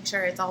want to make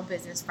sure it's all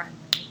business friendly.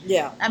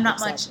 Yeah, I'm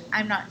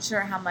not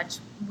sure how much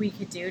we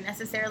could do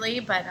necessarily,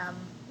 but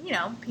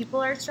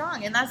people are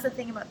strong, and that's the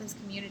thing about this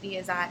community,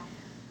 is that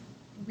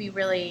we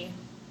really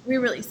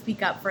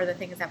speak up for the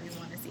things that we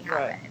want to see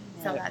happen.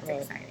 So that's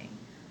exciting.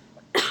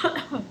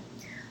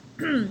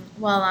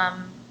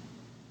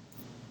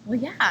 Well,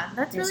 yeah,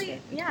 that's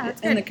really, that's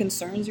good. And the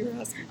concerns you were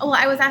asking? Oh,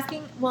 I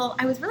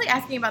was really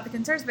asking about the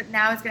concerns, but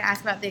now I was going to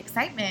ask about the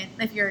excitement,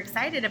 if you're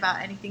excited about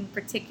anything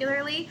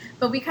particularly,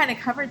 but we kind of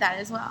covered that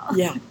as well.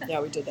 Yeah,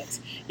 we did that.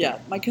 Yeah,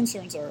 my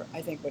concerns are,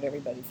 I think what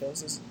everybody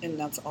feels and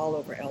that's all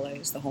over LA,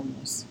 is the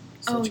homeless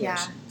situation. Oh, yeah.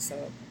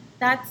 So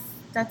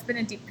That's been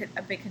a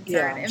big concern.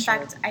 Yeah, In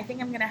fact, I think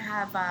I'm going to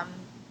have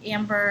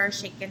Amber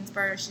Shake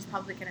Ginsburg. She's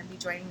probably going to be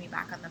joining me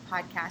back on the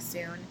podcast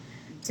soon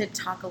to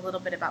talk a little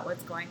bit about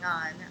what's going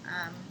on.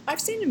 I've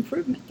seen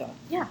improvement, though.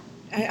 Yeah.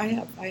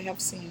 I have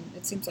seen.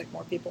 It seems like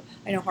more people.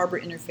 I know Harbor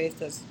Interfaith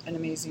does an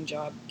amazing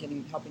job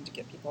helping to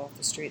get people off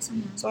the streets.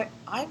 Mm-hmm. So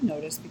I've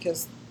noticed,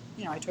 because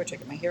I try to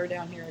get my hair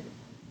down here,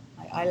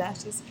 my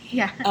eyelashes.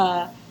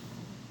 Yeah.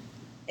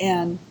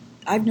 And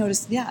I've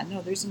noticed,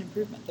 there's an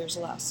improvement. There's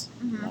less.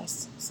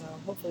 So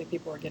hopefully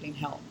people are getting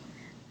help.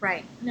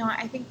 Right. No,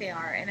 I think they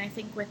are. And I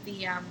think with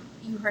the,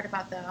 you heard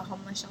about the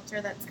homeless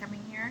shelter that's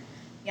coming here?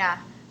 Yeah.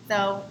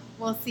 So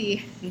we'll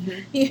see.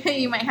 Mm-hmm.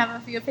 You might have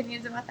a few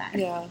opinions about that.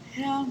 Yeah.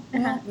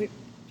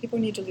 People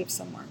need to live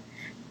somewhere.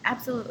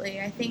 Absolutely.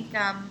 I think,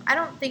 I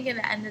don't think at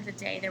the end of the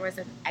day there was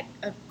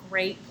a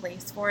great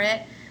place for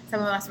it.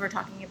 Some of us were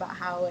talking about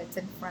how it's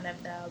in front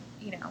of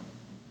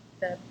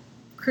the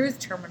cruise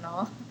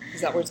terminal. Is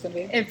that where it's going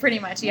to be? It pretty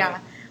much, yeah.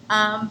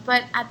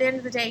 But at the end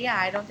of the day,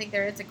 I don't think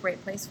there is a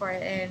great place for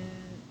it, and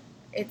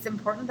it's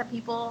important that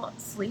people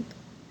sleep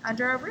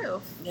under a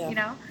roof.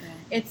 Yeah.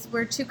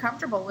 We're too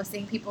comfortable with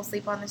seeing people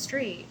sleep on the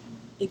street.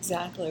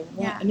 Exactly.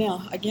 Well,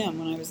 now, again,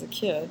 when I was a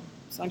kid,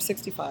 so I'm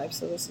 65,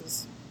 so this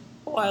is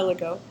a while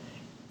ago.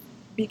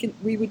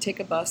 We would take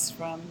a bus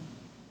from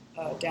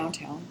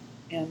downtown,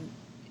 and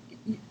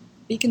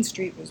Beacon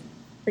Street was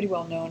pretty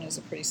well known as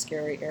a pretty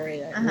scary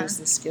area. It was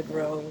the Skid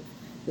Row,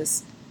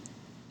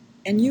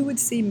 and you would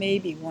see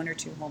maybe one or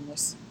two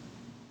homeless.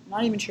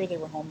 Not even sure they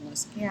were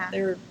homeless. Yeah.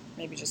 They were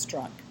maybe just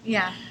drunk.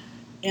 Yeah.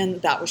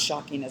 And that was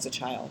shocking as a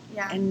child.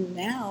 Yeah. And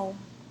now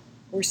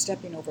we're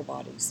stepping over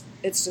bodies.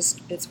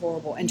 It's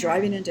horrible. And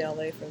driving into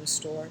LA for the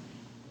store,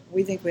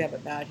 we think we have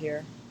it bad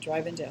here.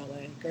 Drive into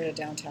LA, go to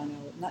downtown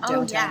LA, not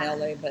downtown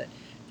LA, but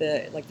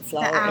the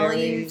flower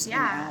alleys,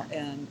 areas,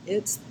 and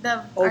it's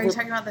are you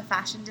talking about the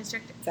fashion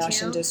district?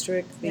 Fashion too?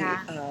 district, the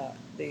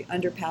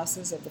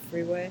underpasses of the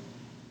freeway.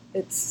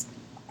 It's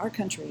our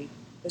country.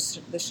 This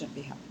shouldn't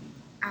be happening.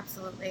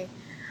 Absolutely.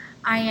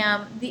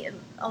 A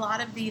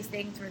lot of these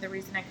things were the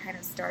reason I kind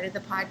of started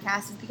the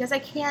podcast, is because I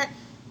can't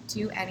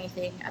do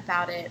anything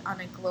about it on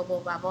a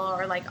global level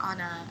or like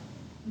on a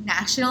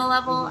national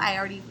level. Mm-hmm. I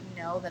already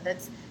know that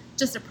that's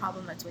just a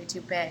problem that's way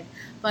too big.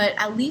 But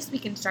at least we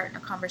can start a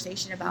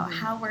conversation about Mm-hmm.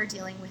 how we're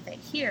dealing with it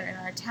here in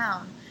our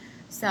town.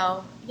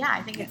 So, yeah,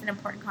 I think it's an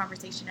important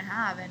conversation to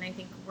have, and I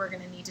think we're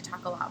going to need to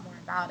talk a lot more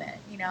about it,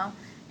 you know,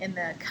 in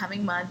the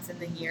coming months and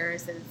the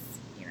years as,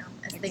 you know,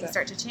 as things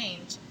start to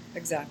change.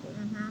 Exactly.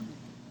 Mm-hmm.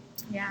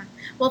 Yeah.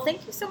 Well,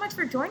 thank you so much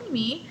for joining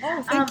me.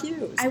 Oh, thank you.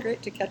 It was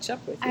great to catch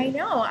up with you. I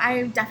know.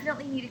 I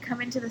definitely need to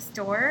come into the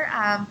store.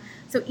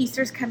 So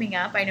Easter's coming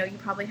up. I know you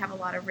probably have a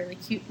lot of really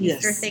cute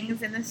Easter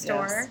things in the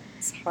store. Yes.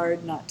 It's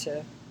hard not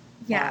to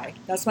Yeah. buy.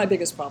 That's my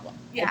biggest problem.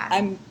 Yeah.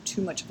 I'm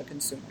too much of a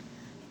consumer.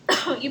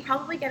 You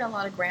probably get a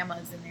lot of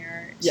grandmas in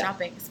there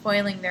shopping,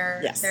 spoiling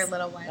their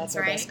little ones, That's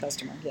right? our best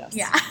customer. Yes.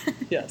 Yeah.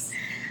 Yes.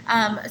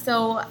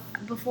 So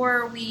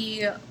before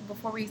we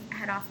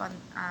head off on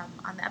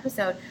the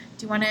episode,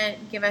 do you want to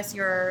give us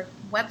your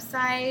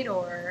website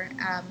or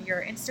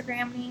your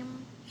Instagram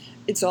name?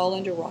 It's all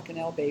under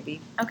Rockinell Baby.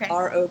 Okay.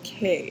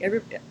 R-O-K.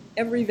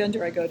 Every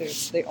vendor I go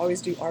to, they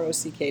always do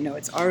R-O-C-K. No,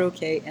 it's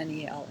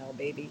R-O-K-N-E-L-L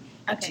Baby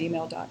at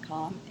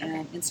gmail.com.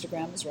 And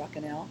Instagram is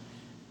Rockinell.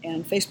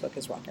 And Facebook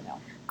is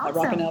Rockinell. Awesome.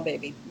 Rockinell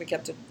Baby. We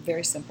kept it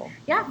very simple.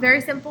 Yeah,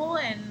 very simple,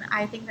 and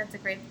I think that's a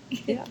great.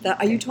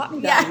 Yeah, you taught me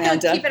that,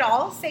 Amanda. Keep it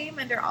all same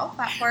under all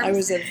platforms. I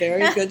was a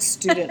very good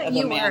student of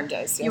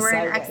Amanda's. You were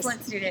an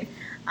excellent student.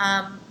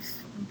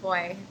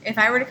 Boy, if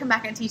I were to come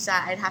back and teach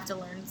that, I'd have to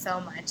learn so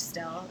much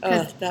still.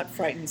 That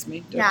frightens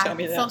me. Don't tell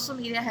me that. Social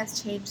media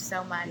has changed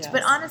so much. Yes.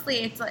 But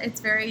honestly,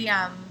 it's very.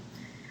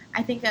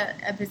 I think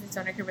a business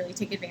owner could really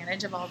take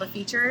advantage of all the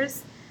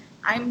features.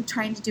 I'm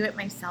trying to do it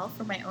myself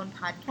for my own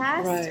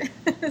podcast.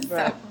 Right.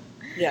 Right.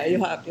 Yeah,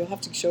 you'll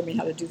have to show me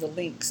how to do the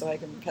link so I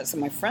can. So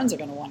my friends are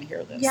going to want to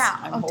hear this. Yeah,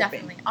 I'm hoping.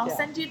 Definitely. I'll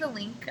send you the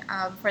link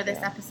for this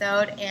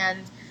episode, and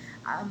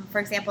for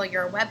example,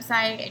 your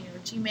website and your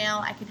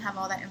Gmail. I can have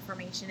all that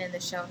information in the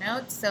show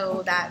notes,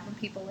 so that when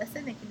people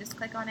listen, they can just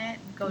click on it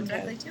and go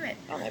directly to it.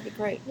 Oh, that'd be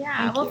great.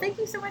 Yeah. Thank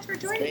you so much for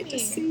joining me. It's great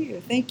to see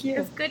you. Thank you.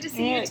 It's good to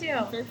see you too.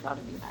 I'm very proud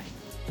of you.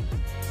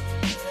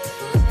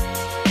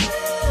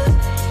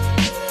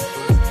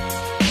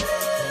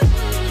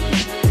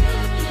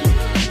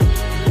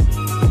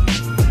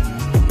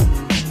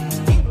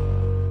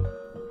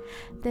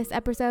 This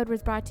episode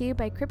was brought to you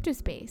by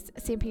CryptoSpace,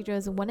 San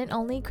Pedro's one and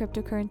only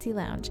cryptocurrency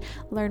lounge.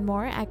 Learn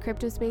more at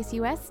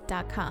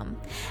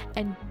cryptospaceus.com.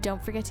 And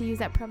don't forget to use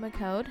that promo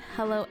code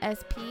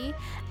HelloSP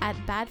at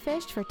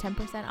Badfish for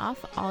 10%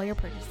 off all your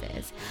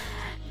purchases.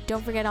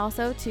 Don't forget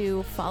also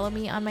to follow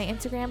me on my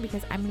Instagram,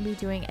 because I'm going to be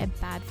doing a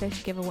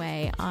Badfish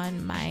giveaway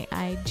on my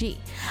IG.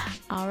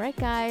 All right,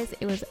 guys,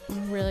 it was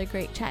really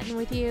great chatting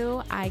with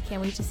you. I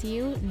can't wait to see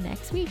you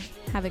next week.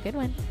 Have a good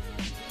one.